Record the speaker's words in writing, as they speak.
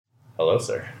Hello,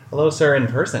 sir. Hello, sir, in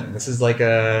person. This is like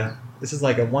a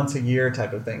once a year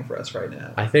type of thing for us right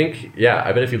now. I think,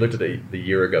 I bet if you looked at the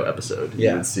year ago episode,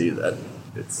 you would see that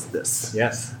it's this.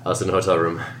 Yes. Us in a hotel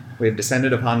room. We have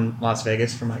descended upon Las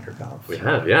Vegas for MicroConf. We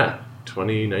have,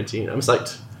 2019. I'm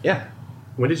psyched. Yeah.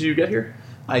 When did you get here?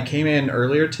 I came in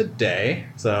earlier today,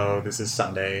 so this is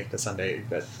Sunday, the Sunday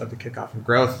of the kickoff of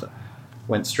growth.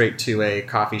 Went straight to a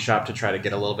coffee shop to try to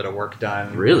get a little bit of work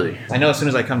done. Really? I know as soon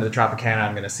as I come to the Tropicana,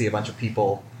 I'm going to see a bunch of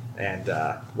people, and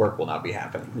work will not be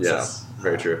happening. Yes, so,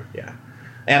 very true. Yeah.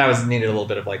 And I needed a little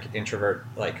bit of introvert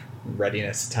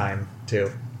readiness time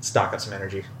to stock up some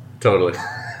energy. Totally.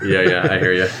 Yeah, I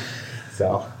hear you.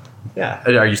 So, yeah.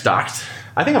 Are you stocked?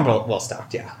 I think I'm well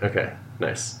stocked, yeah. Okay,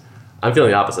 nice. I'm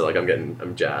feeling the opposite.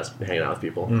 I'm jazzed, hanging out with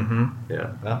people. Mm-hmm.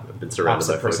 Yeah. Well, I've been surrounded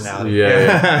by personality.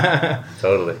 Yeah.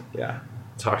 Totally. Yeah.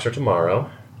 Talks are tomorrow.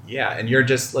 Yeah, and you're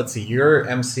you're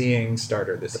emceeing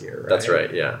Starter this year, right? That's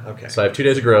right, yeah. Okay. So I have 2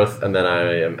 days of growth, and then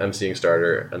I am emceeing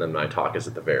Starter, and then my talk is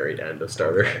at the very end of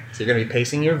Starter. Okay. So you're going to be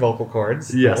pacing your vocal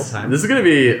cords Yes. the whole time. This is gonna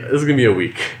be a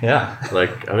week. Yeah.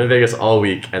 I'm in Vegas all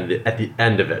week, and at the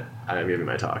end of it, I'm giving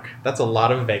my talk. That's a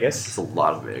lot of Vegas. It's a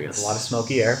lot of Vegas. It's a lot of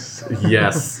smoky air.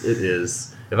 Yes, it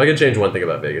is. If I could change one thing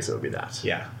about Vegas, it would be that.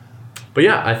 Yeah. But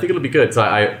yeah, I think it'll be good.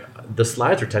 So the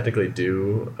slides were technically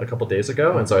due a couple days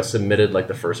ago, and so I submitted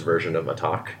the first version of a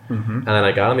talk, and then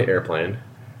I got on the airplane,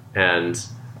 and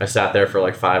I sat there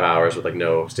for 5 hours with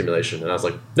no stimulation, and I was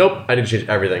like, nope, I need to change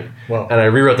everything. Whoa. And I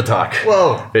rewrote the talk.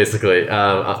 Whoa. Basically,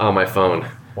 on my phone.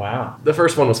 Wow. The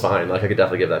first one was fine. I could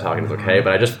definitely give that talk, and it was okay.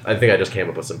 But I think I just came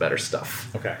up with some better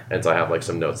stuff. Okay. And so I have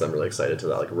some notes I'm really excited to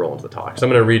roll into the talk. So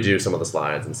I'm going to redo some of the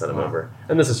slides and send them over.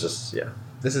 And this is just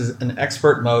This is an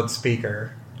expert mode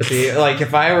speaker. See,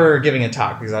 if I were giving a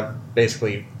talk, because I've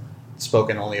basically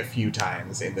spoken only a few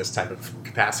times in this type of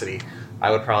capacity,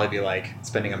 I would probably be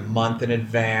spending a month in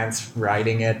advance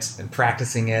writing it and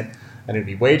practicing it, and it'd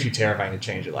be way too terrifying to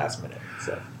change it last minute.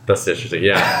 So that's interesting.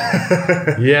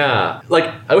 Yeah. Yeah.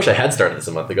 I wish I had started this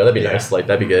a month ago. That'd be nice.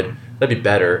 That'd be good. That'd be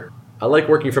better. I like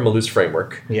working from a loose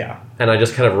framework. Yeah. And I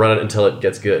just kind of run it until it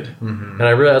gets good. Mm-hmm. And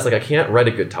I realized I can't write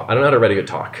a good talk. I don't know how to write a good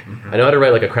talk. Mm-hmm. I know how to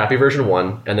write a crappy version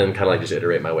 1 and then kind of just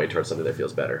iterate my way towards something that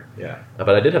feels better. Yeah.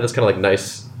 But I did have this kind of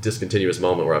nice discontinuous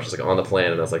moment where I was just on the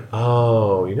plane and I was like,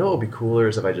 oh, what would be cooler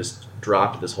is if I just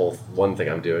dropped this whole one thing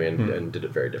I'm doing and did it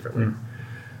very differently. Mm.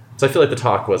 So I feel the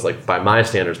talk was by my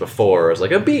standards before was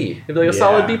a B. It'd be a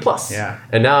solid B+. Yeah.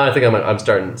 And now I think I'm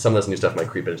starting, some of this new stuff might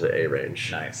creep into the A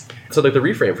range. Nice. So the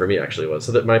reframe for me actually was,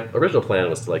 so that my original plan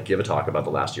was to give a talk about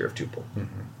the last year of Tuple.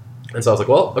 Mm-hmm. And so I was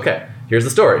well, okay, here's the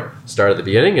story. Start at the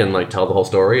beginning and tell the whole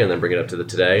story and then bring it up to the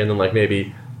today and then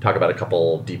maybe talk about a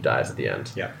couple deep dives at the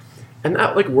end. Yeah. And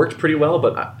that worked pretty well,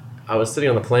 but I was sitting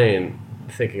on the plane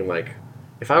thinking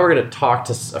if I were going to talk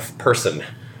to a person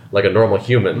like a normal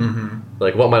human, mm-hmm.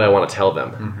 What might I want to tell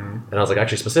them? Mm-hmm. And I was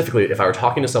actually specifically, if I were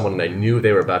talking to someone and I knew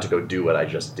they were about to go do what I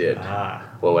just did,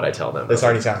 what would I tell them? This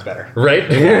already sounds better. Right?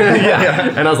 Yeah.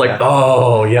 And I was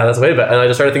oh, yeah, that's way better. And I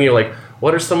just started thinking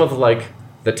what are some of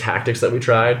the tactics that we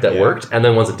tried that worked and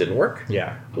then ones that didn't work?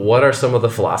 Yeah. What are some of the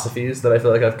philosophies that I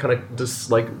feel I've kind of just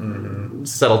mm-hmm.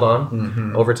 settled on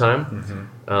mm-hmm. over time?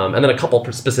 Mm-hmm. And then a couple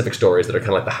specific stories that are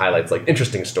kind of the highlights,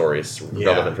 interesting stories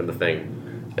relevant from the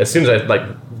thing. As soon as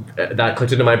I that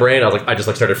clicked into my brain, I was I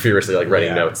just started furiously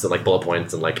writing notes and bullet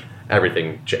points and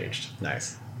everything changed.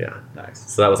 Nice. Yeah. Nice.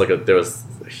 So that was there was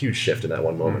a huge shift in that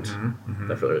one moment. Mm-hmm. Mm-hmm.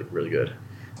 That felt really, really good.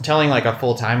 Telling a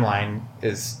full timeline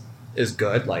is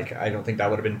good. I don't think that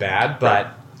would have been bad,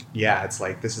 but yeah, it's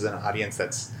this is an audience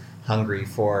that's hungry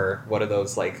for what are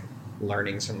those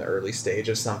learnings from the early stage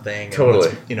of something.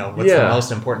 Totally. And what's the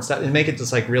most important stuff, and make it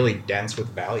just really dense with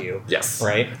value. Yes.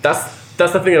 Right.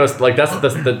 That's the thing. I was that's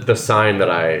the sign that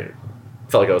I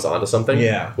felt I was onto something.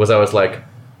 Yeah. Was I was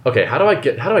okay, how do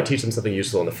I teach them something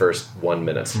useful in the first 1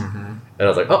 minute? Mm-hmm. And I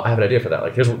was oh, I have an idea for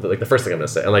that. Here's the first thing I'm gonna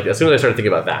say. And as soon as I started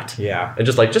thinking about that, and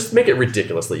just make it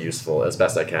ridiculously useful as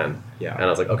best I can. Yeah. And I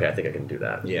was okay, I think I can do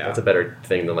that. Yeah. That's a better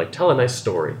thing than tell a nice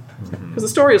story, because the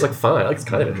story is fine. It's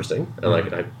kind of interesting,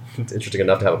 and it's interesting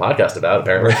enough to have a podcast about,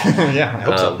 apparently. Yeah, I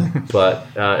hope so. But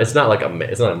it's not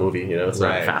it's not a movie. It's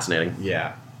not fascinating.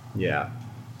 Yeah. Yeah.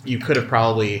 You could have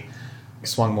probably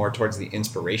swung more towards the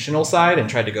inspirational side and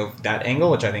tried to go that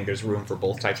angle, which I think there's room for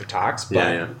both types of talks.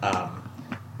 But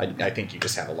I think you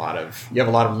just have a lot of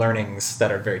learnings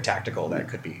that are very tactical that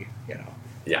could be,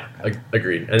 Yeah,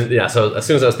 agreed. And so as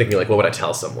soon as I was thinking what would I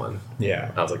tell someone?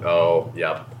 Yeah. I was oh,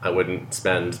 yep, I wouldn't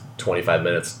spend 25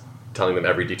 minutes telling them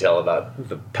every detail about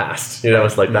the past.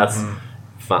 It's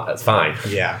that's fine.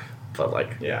 Yeah.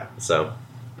 But so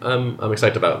I'm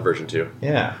excited about version 2.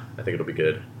 Yeah. I think it'll be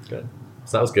good. Good.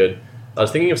 So that was good. I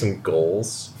was thinking of some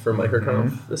goals for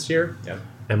MicroConf this year. Yeah.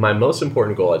 And my most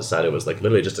important goal I decided was like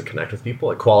literally just to connect with people,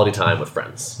 like quality time with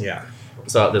friends. Yeah.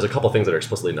 So there's a couple things that are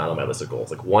explicitly not on my list of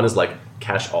goals. Like one is like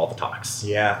catch all the talks.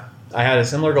 Yeah. I had a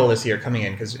similar goal this year coming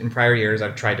in because in prior years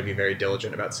I've tried to be very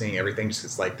diligent about seeing everything just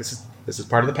because like this is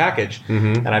part of the package.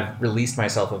 And I've released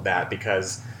myself of that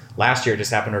because last year it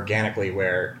just happened organically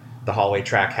where the hallway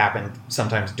track happened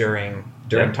sometimes during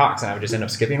talks and I would just end up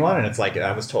skipping one and it's like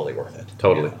that was totally worth it.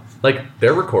 Totally. You know? Like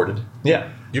they're recorded. Yeah.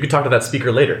 You could talk to that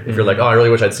speaker later if you're like, oh, I really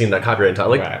wish I'd seen that copyright talk.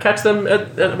 Like catch them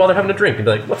while they're having a drink and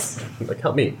be like,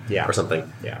 help me or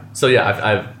something. Yeah. So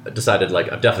yeah, I've decided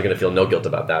like I'm definitely going to feel no guilt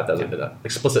about that. That's an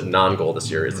explicit non-goal this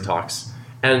year is the talks.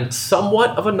 And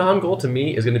somewhat of a non-goal to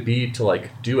me is going to be to like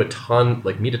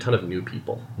meet a ton of new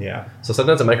people. Yeah. So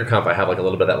sometimes at MicroConf I have like a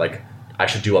little bit of that like I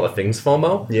should do all the things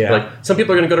FOMO. Yeah. Like some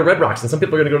people are going to go to Red Rocks and some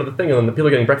people are going to go to the thing and then the people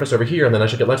are getting breakfast over here and then I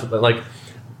should get lunch with them. Like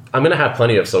I'm going to have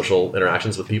plenty of social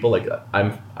interactions with people. Like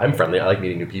I'm friendly. I like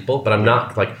meeting new people, but I'm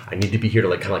not like I need to be here to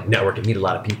like kind of like network and meet a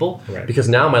lot of people because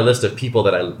now my list of people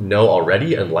that I know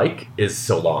already and like is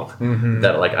so long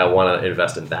that like I want to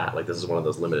invest in that. Like this is one of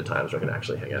those limited times where I can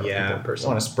actually hang out with people in person. You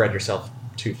don't want to spread yourself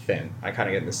too thin. I kind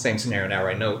of get in the same scenario now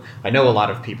where I know a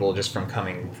lot of people just from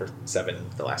coming for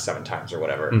the last 7 times or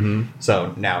whatever.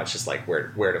 So now it's just like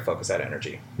where to focus that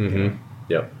energy. Yep.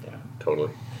 Yeah.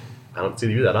 Totally. I don't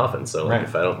see you that often, so like,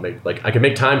 if I don't make like I can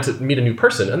make time to meet a new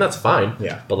person, and that's fine.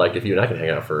 Yeah. But like if you and I can hang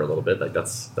out for a little bit, like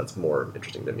that's more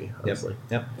interesting to me, honestly.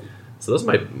 Yep. So those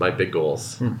are my big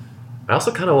goals. I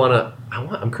also kind of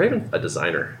I'm craving a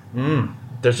designer.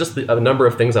 There's just a number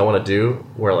of things I want to do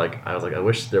where like I was like I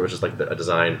wish there was just like a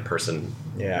design person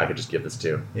I could just give this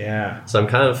to. Yeah. So I'm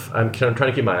trying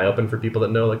to keep my eye open for people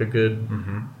that know like a good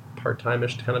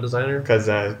part-time-ish kind of designer. Because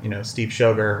Steve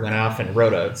Shoger went off and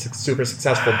wrote a super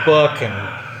successful book, and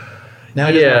now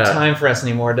he doesn't have time for us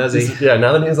anymore, does he? Yeah,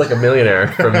 now that he's like a millionaire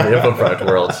from the info product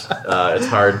world, it's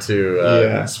hard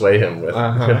to sway him with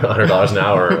 $100 an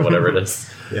hour or whatever it is.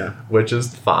 Yeah, which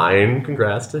is fine.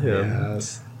 Congrats to him.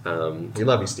 Yes. We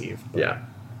love you, Steve. Yeah.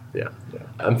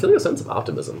 I'm feeling a sense of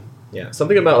optimism. Yeah.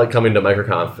 Something about like coming to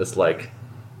MicroConf is like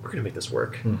we're gonna make this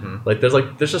work. Like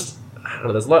there's just I don't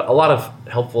know. There's a lot of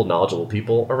helpful, knowledgeable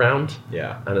people around.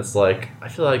 Yeah. And it's like I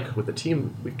feel like with the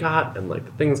team we've got and like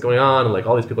the things going on and like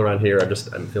all these people around here,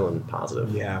 I'm feeling positive.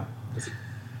 Yeah.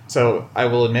 So I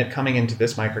will admit, coming into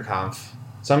this MicroConf,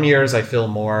 some years I feel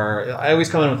more. I always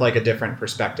come in with like a different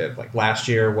perspective. Like last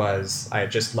year I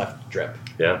had just left Drip.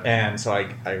 Yeah. And so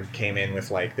I came in with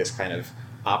like this kind of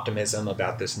optimism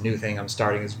about this new thing I'm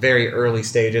starting. It's very early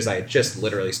stages. I had just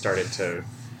literally started to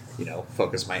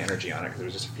focus my energy on it because it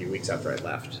was just a few weeks after I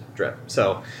left Drip.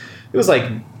 So it was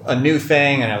like a new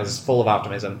thing and I was full of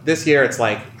optimism. This year it's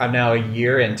like I'm now a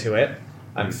year into it.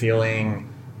 I'm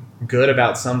feeling good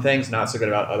about some things, not so good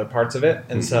about other parts of it.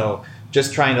 And so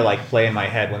just trying to like play in my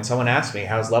head when someone asks me,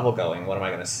 how's level going? What am I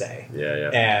going to say? Yeah.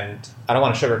 And I don't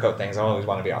want to sugarcoat things. I always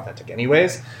want to be authentic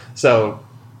anyways. So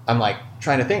I'm like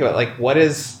trying to think about like, I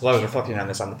was reflecting on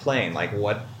this on the plane. Like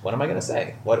what am I going to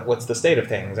say? What's the state of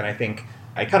things? And I think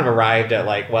I kind of arrived at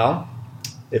like, well,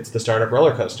 it's the startup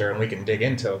roller coaster, and we can dig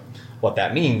into what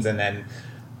that means. And then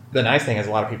the nice thing is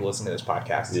a lot of people listen to this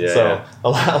podcast. Yeah. So a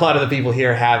lot of the people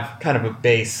here have kind of a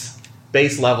base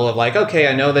level of like, okay,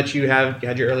 I know that you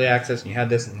had your early access and you had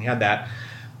this and you had that.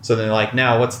 So then they're like,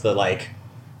 now what's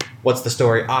the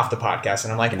story off the podcast?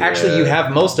 And I'm like, actually, you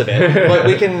have most of it, but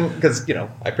we can, because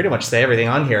I pretty much say everything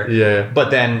on here. Yeah. But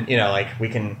then like we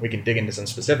can dig into some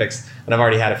specifics. And I've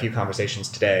already had a few conversations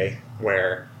today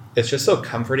where it's just so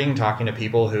comforting talking to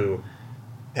people who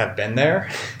have been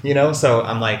there. So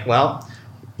I'm like, well,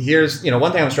 here's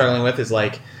one thing I'm struggling with is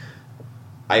like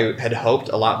I had hoped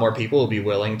a lot more people would be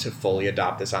willing to fully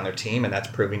adopt this on their team, and that's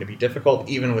proving to be difficult,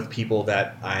 even with people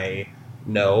that I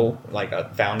know,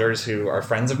 like founders who are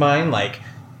friends of mine. Like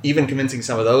even convincing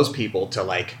some of those people to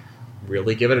like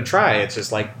really give it a try, it's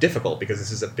just like difficult because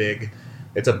this is a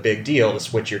big deal to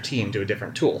switch your team to a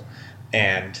different tool.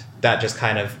 And that just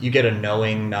kind of, you get a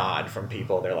knowing nod from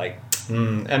people. They're like,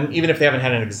 and even if they haven't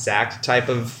had an exact type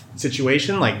of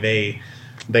situation, like they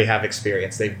have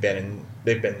experience, they've been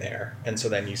there, and so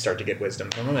then you start to get wisdom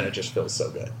from them, and it just feels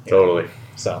so good. Totally.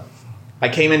 So I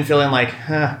came in feeling like,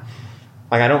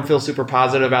 like I don't feel super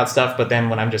positive about stuff, but then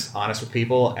when I'm just honest with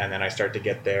people, and then I start to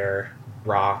get their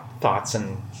raw thoughts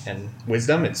and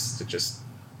wisdom, it's just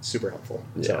super helpful.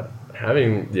 Yeah. So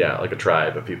Having like a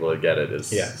tribe of people that get it is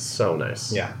so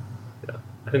nice. Yeah.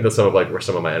 I think that's some of like where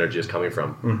some of my energy is coming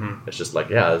from. It's just like,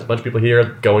 there's a bunch of people here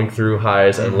going through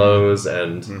highs and lows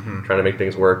and trying to make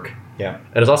things work. Yeah.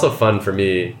 And it's also fun for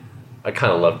me I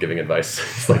kind of love giving advice.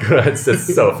 It's like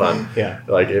it's so fun. Yeah.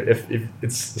 Like if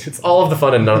it's all of the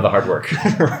fun and none of the hard work.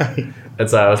 Right. And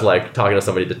so I was like talking to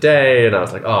somebody today, and I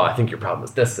was like, oh, I think your problem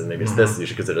is this, and maybe it's this. And you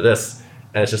should consider this.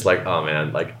 And it's just like, oh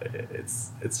man, like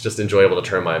it's just enjoyable to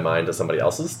turn my mind to somebody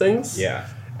else's things. Yeah.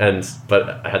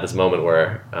 But I had this moment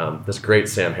where this great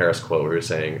Sam Harris quote where he was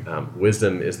saying,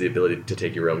 wisdom is the ability to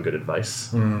take your own good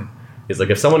advice. He's like,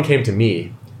 if someone came to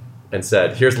me and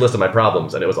said, here's a list of my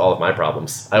problems, and it was all of my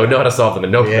problems, I would know how to solve them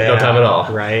in no time at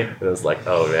all. Right. And it was like,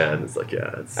 oh man, it's like,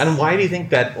 yeah. And why do you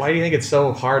think it's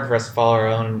so hard for us to follow our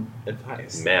own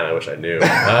advice? Man, I wish I knew.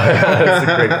 That's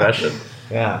a great question.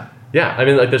 Yeah. Yeah, I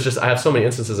mean, like, I have so many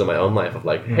instances in my own life of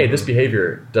like, hey, this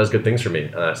behavior does good things for me,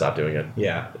 and I stopped doing it.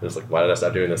 Yeah. It's like, why did I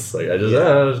stop doing this? Like, I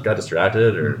just got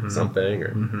distracted or something,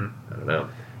 or I don't know.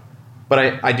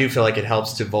 But I do feel like it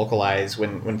helps to vocalize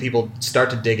when people start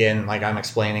to dig in, like I'm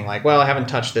explaining, like, well, I haven't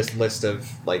touched this list of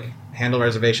like handle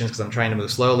reservations because I'm trying to move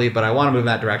slowly, but I want to move in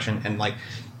that direction. And like,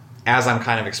 as I'm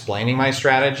kind of explaining my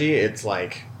strategy, it's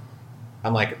like,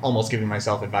 I'm like almost giving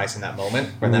myself advice in that moment.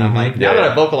 And then I'm like, now that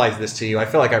I've vocalized this to you, I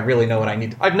feel like I really know what I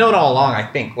need. I've known all along, I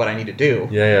think, what I need to do.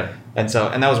 Yeah. And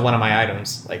that was one of my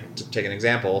items. Like, to take an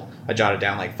example, I jotted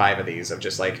down like 5 of these of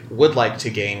just like, would like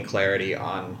to gain clarity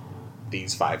on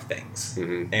these 5 things.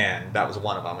 And that was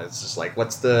one of them. It's just like,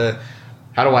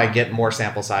 how do I get more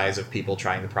sample size of people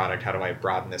trying the product? How do I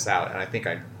broaden this out? And I think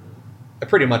I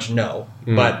pretty much know,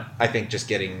 but I think just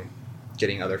getting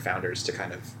other founders to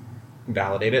kind of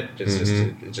validate it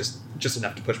just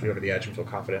enough to push me over the edge and feel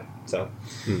confident. So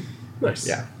nice.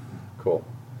 Yeah. Cool.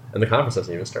 And the conference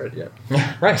hasn't even started yet.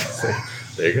 Right. So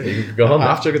there you go. You can go home.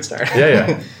 Off to a good start.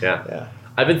 Yeah.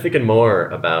 I've been thinking more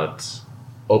about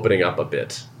opening up a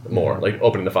bit more, like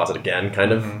opening the faucet again,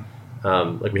 kind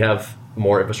of. Like we have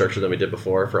more infrastructure than we did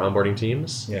before for onboarding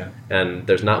teams. Yeah. And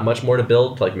there's not much more to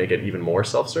build to like make it even more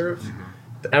self-serve.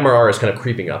 The MRR is kind of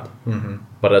creeping up,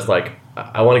 but it's like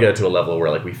I want to get it to a level where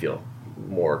like we feel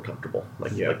more comfortable,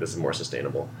 like this is more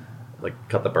sustainable, like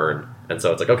cut the burn. And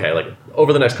so it's like, okay, like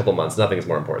over the next couple months, nothing is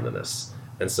more important than this.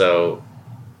 And so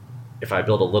if I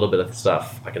build a little bit of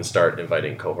stuff, I can start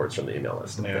inviting cohorts from the email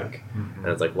list, I think. And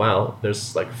it's like, wow,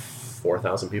 there's like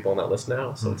 4,000 people on that list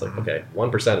now. So it's like, okay,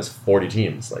 1% is 40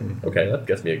 teams. Like, okay, that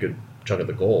gets me a good chunk of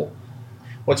the goal.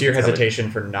 What's your hesitation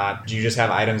for not? Do you just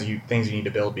have things you need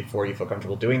to build before you feel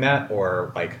comfortable doing that,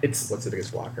 or like what's the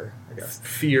biggest blocker? I guess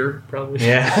fear, probably.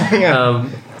 Yeah.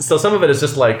 So some of it is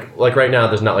just like right now,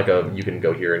 there's not like you can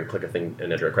go here and click a thing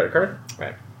and enter a credit card.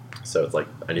 Right. So it's like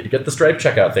I need to get the Stripe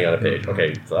checkout thing on a page.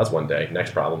 Okay, so that's one day.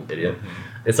 Next problem, idiot.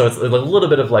 And so it's a little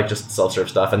bit of like just self-serve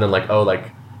stuff, and then like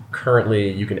currently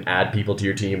you can add people to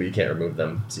your team, but you can't remove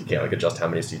them, so you can't like adjust how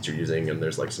many seats you're using, and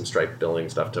there's like some Stripe billing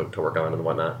stuff to work on and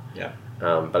whatnot. Yeah.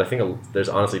 But I think there's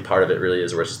honestly part of it really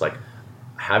is where it's just like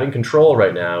having control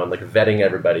right now and like vetting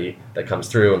everybody that comes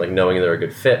through and like knowing they're a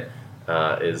good fit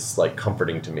is like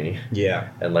comforting to me. Yeah.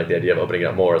 And like the idea of opening it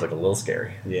up more is like a little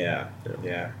scary. Yeah.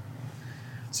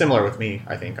 Similar with me,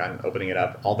 I think, on opening it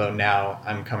up. Although now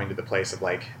I'm coming to the place of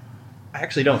like, I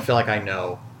actually don't feel like I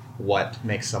know what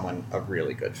makes someone a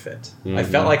really good fit. I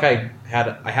felt like I had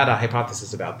a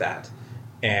hypothesis about that,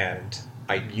 and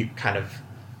you kind of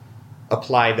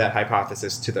applied that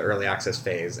hypothesis to the early access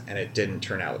phase, and it didn't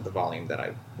turn out with the volume that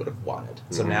I would have wanted.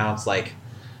 So now it's like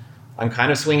I'm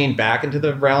kind of swinging back into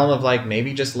the realm of like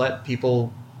maybe just let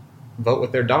people vote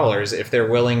with their dollars if they're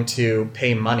willing to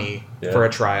pay money for a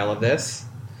trial of this.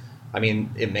 I mean,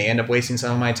 it may end up wasting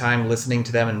some of my time listening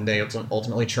to them and they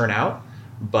ultimately churn out,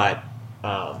 but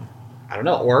I don't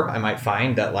know. Or I might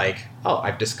find that like, oh,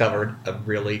 I've discovered a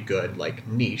really good like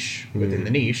niche within the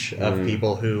niche of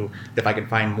people who, if I can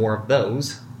find more of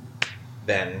those,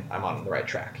 then I'm on the right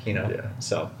track, you know? Yeah.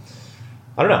 So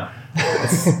I don't know.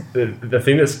 the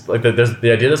thing that's like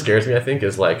the idea that scares me, I think,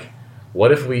 is like,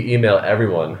 what if we email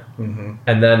everyone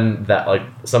and then that like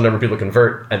some number of people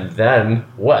convert and then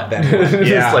what?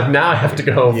 It's like now I have to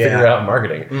go figure out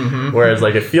marketing. Whereas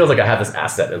like it feels like I have this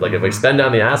asset. And like if we spend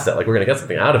down the asset, like we're gonna get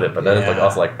something out of it. But then it's like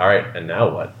also like, all right, and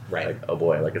now what? Right. Like, oh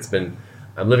boy, like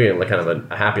I'm living in like kind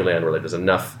of a happy land where like there's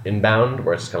enough inbound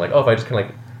where it's just kind of like, oh, if I just kind of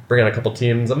like bring in a couple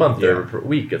teams a month or per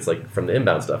week, it's like from the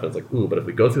inbound stuff. And it's like, ooh, but if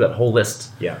we go through that whole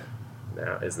list,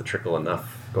 now is the trickle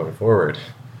enough going forward?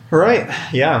 Right.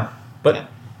 Yeah. But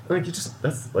like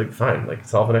that's like fine, like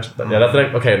solve the next. That's the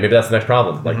next. Okay, maybe that's the next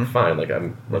problem. Like fine, like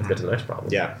let's get to the next problem.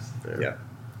 Yeah.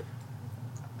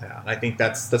 I think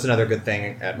that's another good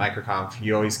thing at MicroConf.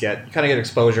 You kind of get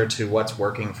exposure to what's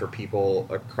working for people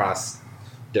across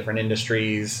different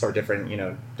industries or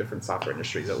different software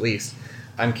industries at least.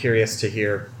 I'm curious to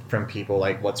hear from people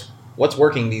like what's what's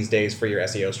working these days for your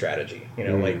SEO strategy? You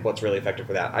know, like what's really effective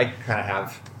for that? I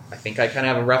think I kind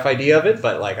of have a rough idea of it,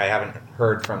 but like I haven't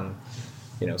heard from,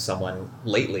 you know, someone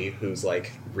lately who's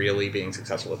like really being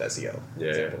successful with SEO.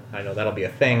 Yeah. I know that'll be a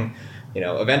thing. You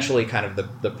know, eventually kind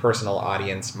of the personal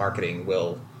audience marketing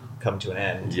will come to an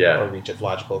end or reach its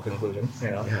logical conclusion,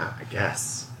 you know? Yeah, I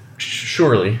guess.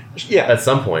 Surely. Yeah. At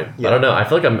some point. Yeah. I don't know. I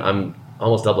feel like I'm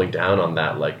almost doubling down on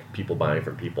that, like, people buying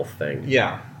from people thing.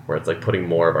 Yeah. Where it's like putting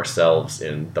more of ourselves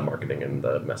in the marketing and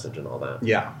the message and all that.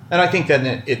 Yeah. And I think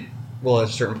then it will at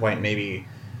a certain point maybe,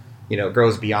 you know,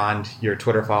 grows beyond your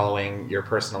Twitter following, your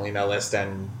personal email list,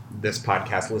 and this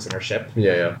podcast listenership.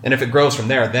 Yeah. And if it grows from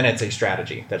there, then it's a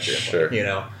strategy that's your point, you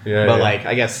know? Yeah, but like,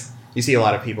 I guess you see a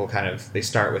lot of people they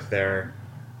start with their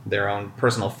own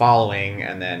personal following,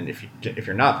 and then if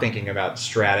you're not thinking about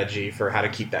strategy for how to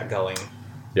keep that going,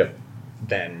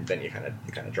 then you kind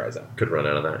of dries up. Could run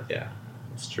out of that. Yeah.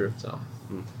 That's true. So,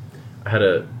 I had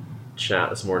a chat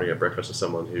this morning at breakfast with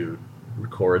someone who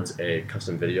records a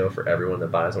custom video for everyone that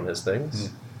buys one of his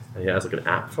things, and he has like an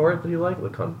app for it that you like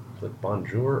on like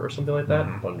Bonjour or something like that,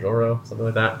 Bonjoro, something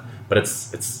like that. But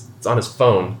it's on his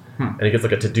phone, and he gets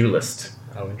like a to-do list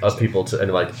of people to,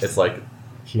 and like it's like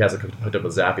he has it hooked up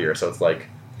with Zapier, so it's like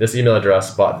this email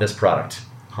address bought this product,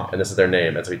 and this is their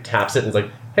name, and so he taps it and he's like,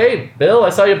 "Hey, Bill, I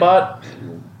saw you bought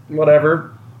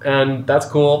whatever." And that's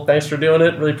cool. Thanks for doing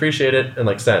it. Really appreciate it. And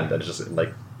like send. And it's just like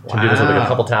to do this with like a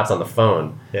couple taps on the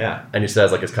phone. Yeah. And he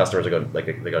says like his customers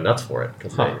they go nuts for it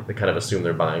because they kind of assume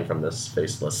they're buying from this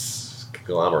faceless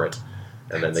conglomerate,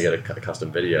 and then they get a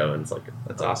custom video, and it's like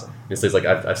that's awesome. He says like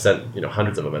I've sent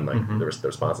hundreds of them, and like the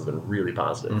response has been really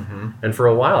positive. And for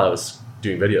a while I was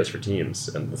doing videos for teams,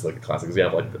 and it's like a classic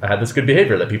example. Like I had this good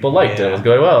behavior that people liked, and it was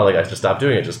going well. Like I just stopped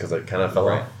doing it just because it kind of fell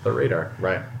off the radar.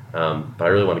 Right. But I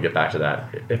really want to get back to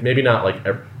that. If maybe not like,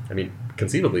 I mean,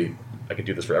 conceivably, I could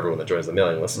do this for everyone that joins the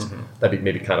mailing list. That'd be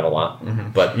maybe kind of a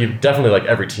lot. But you definitely like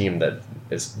every team that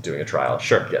is doing a trial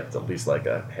gets at least like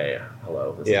a, hey,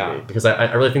 hello, this is me. Because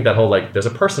I really think that whole like, there's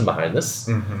a person behind this.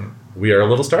 We are a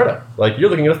little startup. Like you're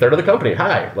looking at a third of the company.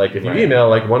 Hi. Like if you email,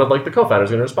 like one of like the co-founders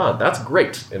is going to respond. That's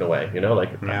great in a way, you know,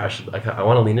 like I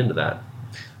want to lean into that.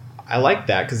 I like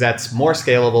that because that's more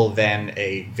scalable than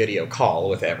a video call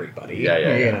with everybody.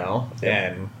 You know,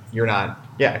 and you're not.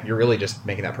 Yeah, you're really just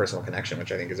making that personal connection,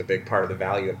 which I think is a big part of the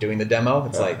value of doing the demo.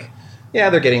 It's like, they're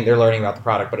learning about the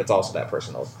product, but it's also that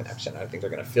personal connection. I think they're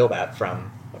going to feel that from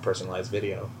a personalized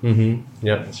video.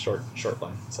 Yeah, it's short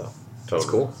one. So that's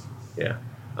cool. Yeah,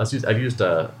 I've used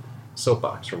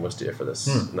Soapbox from Wistia for this,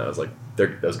 and that was like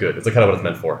that was good. It's like kind of what it's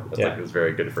meant for. It's like it was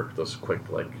very good for those quick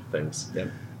like things. Yeah.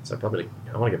 So I want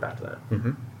to get back to that.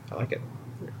 I like it.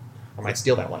 I might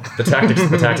steal that one. The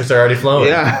tactics are already flowing.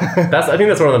 Yeah. I think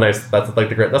that's one of the nice. That's like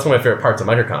that's one of my favorite parts of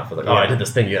MicroConf. Like, I did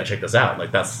this thing. You gotta check this out.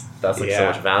 Like that's like so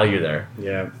much value there.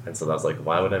 Yeah. And so I was like,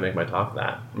 why would I make my talk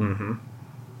that? Turns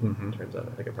out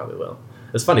I think I probably will.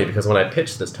 It's funny because when I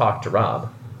pitched this talk to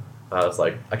Rob, I was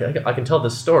like, I can tell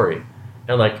this story,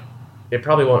 and like. It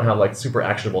probably won't have like super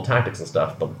actionable tactics and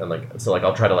stuff, but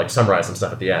I'll try to like summarize some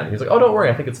stuff at the end. He's like, "Oh, don't worry,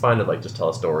 I think it's fine to like just tell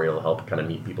a story. It'll help kind of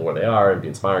meet people where they are and be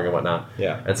inspiring and whatnot."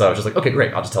 Yeah. And so I was just like, "Okay,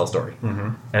 great, I'll just tell a story."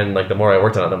 And like the more I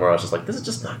worked on it, the more I was just like, "This is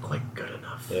just not quite good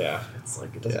enough." Yeah. It's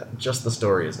like just the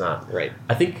story is not right.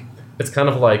 I think it's kind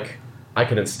of like I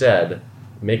can instead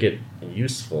make it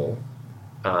useful.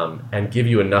 And give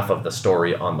you enough of the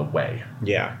story on the way.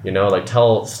 Yeah. You know, like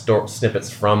tell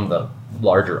snippets from the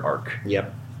larger arc.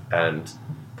 Yep. And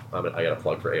I got a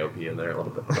plug for AOP in there a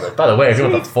little bit. Like, by the way, if you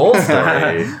want the full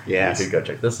story, you could go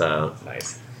check this out.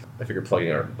 Nice. I figure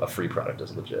plugging a free product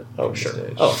is legit. Oh, sure.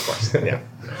 Oh, of course. Yeah.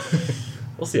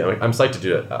 We'll see. I'm psyched to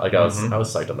do it. Like I was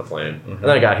psyched on the plane, and then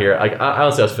I got here. I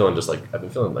honestly was feeling just like I've been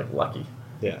feeling like lucky.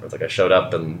 Yeah. It's like I showed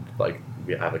up and like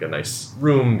we have like a nice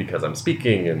room because I'm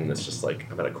speaking, and it's just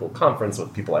like I'm at a cool conference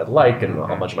with people I like, and a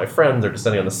whole bunch of my friends are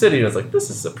descending on the city, and it's like this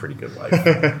is a pretty good life.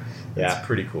 It's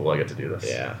pretty cool. I get to do this.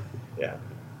 Yeah.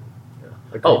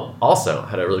 Oh, also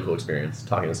had a really cool experience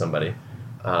talking to somebody,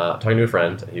 talking to a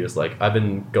friend. And he was like, "I've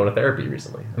been going to therapy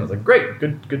recently." And I was like, "Great,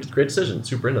 great decision.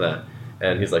 Super into that."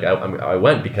 And he's like, "I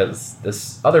went because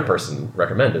this other person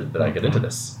recommended that I get into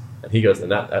this." And he goes,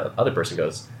 and that other person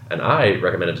goes, and I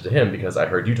recommended it to him because I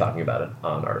heard you talking about it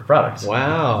on Art of Product.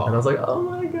 Wow. And I was like, oh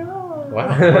my God.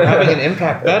 Wow. We're having an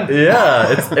impact then.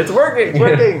 Yeah, it's working. It's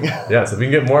working. Yeah, so if we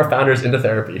can get more founders into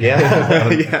therapy. Yeah.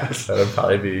 that would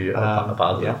probably be a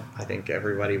positive. Yeah, I think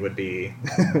everybody would be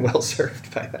well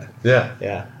served by that. Yeah.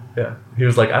 Yeah. Yeah. He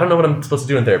was like, I don't know what I'm supposed to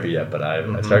do in therapy yet, but I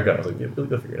started going. I was like,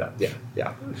 we'll figure it out.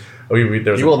 Yeah.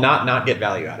 You will not get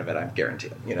value out of it, I guarantee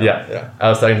it. You know? Yeah. I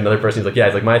was talking to another person, he's like,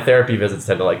 he's like, my therapy visits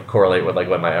tend to like correlate with like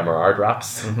when my MRR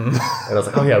drops. And I was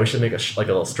like, oh yeah, we should make a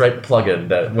little Stripe plugin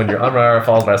that when your MRR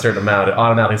falls by a certain amount, it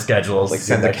automatically schedules. Like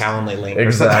send a Calendly link.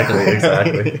 Exactly.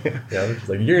 Yeah. It's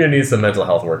like, you're going to need some mental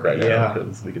health work right now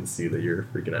because we can see that you're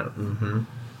freaking out.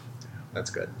 That's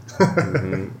good.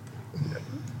 Yeah,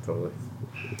 totally.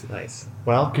 Nice.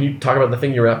 Well, can you talk about the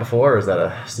thing you were at before, or is that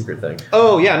a secret thing?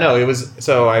 Oh yeah, no. It was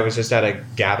I was just at a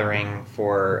gathering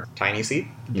for Tiny Seed,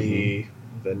 the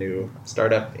new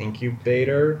startup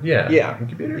incubator. Yeah.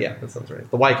 Incubator. Yeah, that sounds right.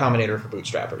 The Y Combinator for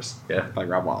Bootstrappers. Yeah, by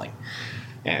Rob Walling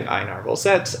and Einar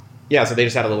Volset. Yeah, so they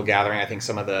just had a little gathering. I think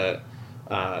some of the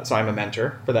so I'm a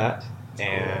mentor for that,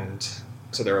 and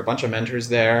so there were a bunch of mentors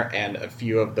there, and a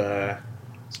few of the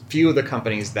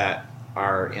companies that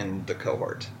are in the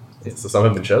cohort. So some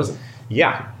have been chosen.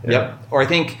 Yeah. Yep. Or I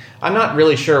think I'm not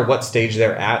really sure what stage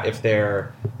they're at. If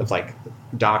like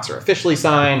docs are officially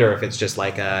signed, or if it's just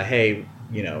like hey,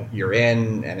 you're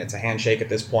in and it's a handshake at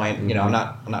this point. I'm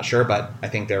not sure, but I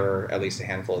think there were at least a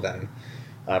handful of them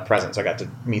present. So I got to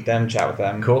meet them, chat with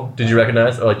them. Cool. Did you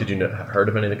recognize? Or did you heard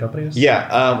of any of the companies?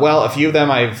 Yeah. Well, a few of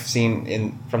them I've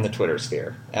seen from the Twitter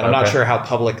sphere, and I'm not sure how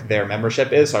public their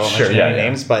membership is, so I won't mention any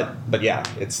names. But yeah,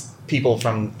 it's people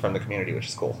from the community, which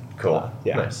is cool.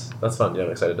 Yeah. Nice. That's fun. Yeah,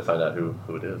 I'm excited to find out who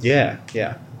it is. Yeah.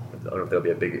 I don't know if there'll be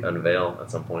a big unveil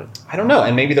at some point. I don't know,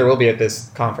 and maybe there will be at this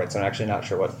conference. I'm actually not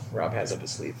sure what Rob has up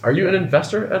his sleeve. Are you an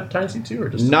investor at Tiny Seed too, or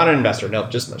just not an investor? No,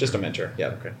 just a mentor. Yeah.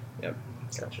 Okay. Yep.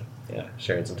 Gotcha. Yeah.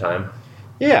 Sharing some time.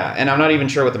 Yeah, and I'm not even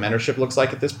sure what the mentorship looks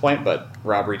like at this point, but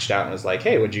Rob reached out and was like,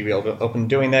 "Hey, would you be open to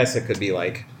doing this? It could be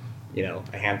like,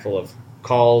 a handful of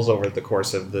calls over the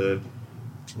course of the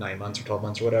 9 months or 12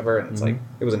 months or whatever," and it's like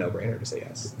it was a no-brainer to say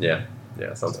yes. Yeah,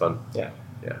 sounds fun. Yeah.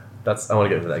 I want to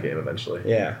get into that game eventually.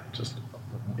 Yeah, just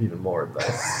even more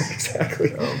advice.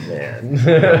 Exactly. Oh man,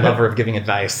 I'm a lover of giving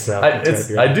advice. So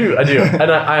I do,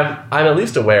 and I'm at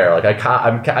least aware. Like I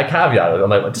caveat it. I'm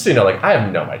like, just so you know, like I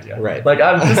have no idea. Right. Like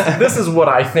this is what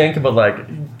I think, but like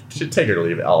you should take it or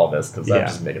leave it, all of this, because I'm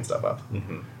just making stuff up.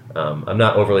 I'm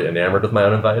not overly enamored with my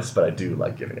own advice, but I do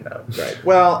like giving it out. Right.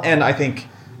 Well, and I think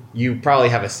you probably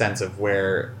have a sense of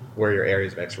where your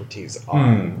areas of expertise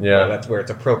are. That's where it's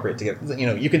appropriate to give.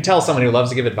 You can tell someone who loves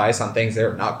to give advice on things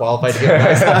they're not qualified to give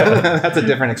advice on. That's a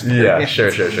different experience. Yeah,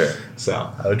 sure.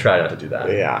 So I would try not to do that.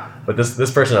 Yeah. But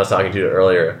this person I was talking to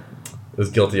earlier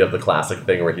was guilty of the classic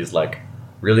thing where he's like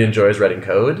really enjoys writing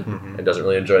code and doesn't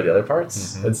really enjoy the other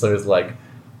parts, and so he's like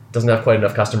doesn't have quite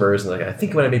enough customers, and like I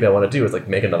think what maybe I want to do is like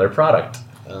make another product.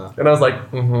 And I was like,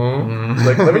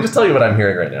 like, let me just tell you what I'm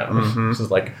hearing right now. This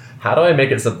is like, how do I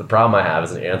make it so that the problem I have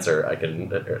is an answer I can,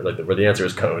 like, where the answer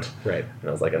is code. Right. And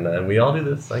I was like, and then we all do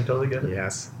this. I totally get it.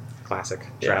 Yes. Classic.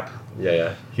 Trap.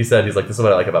 Yeah. He's like, this is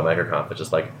what I like about MicroConf. It's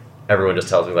just like, everyone just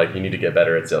tells me, like, you need to get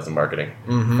better at sales and marketing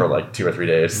for like 2 or 3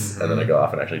 days, and then I go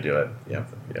off and actually do it. Yeah.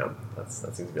 That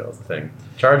seems to be the thing.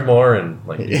 Charge more and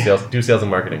like do sales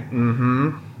and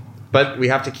marketing. But we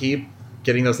have to keep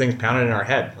getting those things pounded in our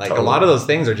head. Like a lot of those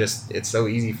things are just, it's so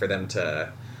easy for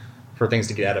things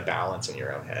to get out of balance in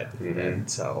your own head. And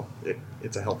so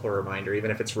it's a helpful reminder,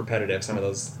 even if it's repetitive, some of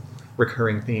those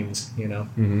recurring themes,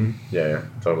 Yeah,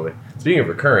 totally. Speaking of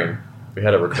recurring, we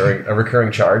had a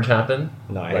recurring charge happen.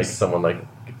 Nice. Like someone like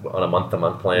on a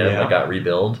month-to-month plan that got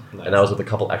rebilled, and that was with a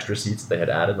couple extra seats they had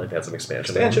added. Like they had some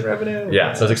expansion revenue.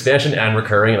 Yeah, so it's expansion and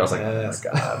recurring, and I was like, oh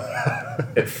my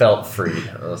god, it felt free.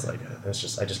 I was like, I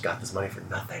just got this money for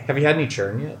nothing. Have you had any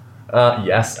churn yet?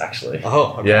 Yes, actually.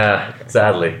 Oh, okay. Yeah,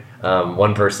 sadly,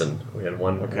 one person. We had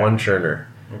one churner.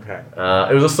 Okay.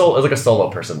 It was like a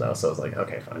solo person though, so I was like,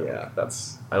 okay, fine. Yeah.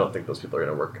 I don't think those people are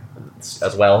gonna work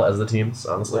as well as the teams,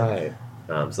 honestly. Right.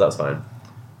 So that was fine,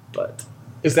 but.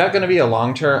 Is that going to be a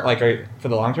long-term, for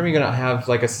the long term, you're going to have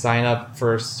like a sign up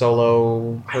for a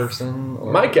solo person?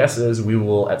 Or? My guess is we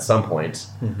will at some point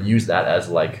use that as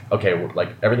like, okay, like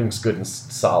everything's good and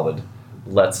solid.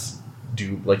 Let's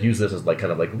use this as like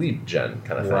kind of like lead gen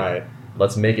kind of thing. Right.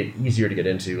 Let's make it easier to get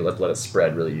into. Let's let it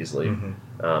spread really easily,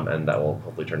 and that will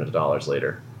hopefully turn into dollars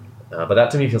later. But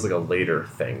that to me feels like a later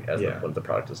thing when the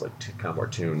product is like kind of more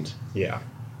tuned. Yeah,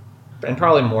 and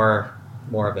probably more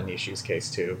of a niche use case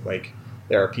too. Like.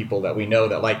 There are people that we know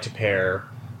that like to pair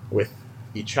with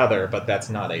each other, but that's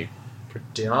not a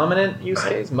predominant use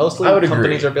case. Mostly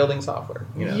companies are building software.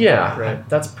 Yeah, right?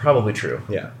 That's probably true.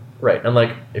 Yeah. Right, and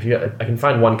like I can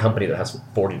find one company that has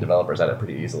 40 developers at it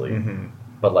pretty easily,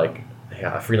 but like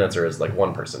a freelancer is like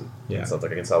one person. Yeah. So it's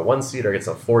like I can sell 1 seat or I can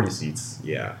sell 40 seats.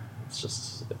 Yeah. It's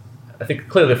just I think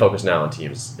clearly the focus now on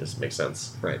Teams makes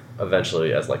sense. Right.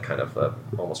 Eventually, as like kind of a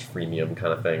almost freemium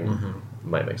kind of thing,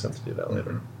 might make sense to do that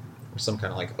later. Or some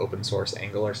kind of like open source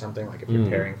angle or something. Like if you're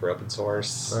pairing for open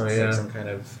source, like some kind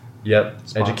of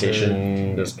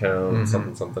education discount,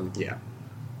 something. Yeah.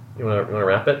 You want to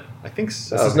wrap it? I think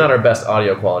so. This is not our best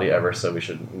audio quality ever, so we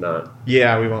should not.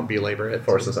 Yeah, we won't belabor it.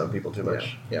 Force this on people too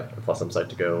much. Yeah. Plus, I'm psyched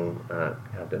to go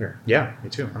have dinner. Yeah, me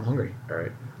too. I'm hungry. All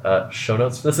right. Show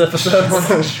notes for this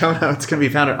episode. Show notes can be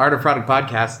found at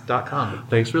artofproductpodcast.com.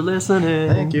 Thanks for listening.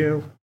 Thank you.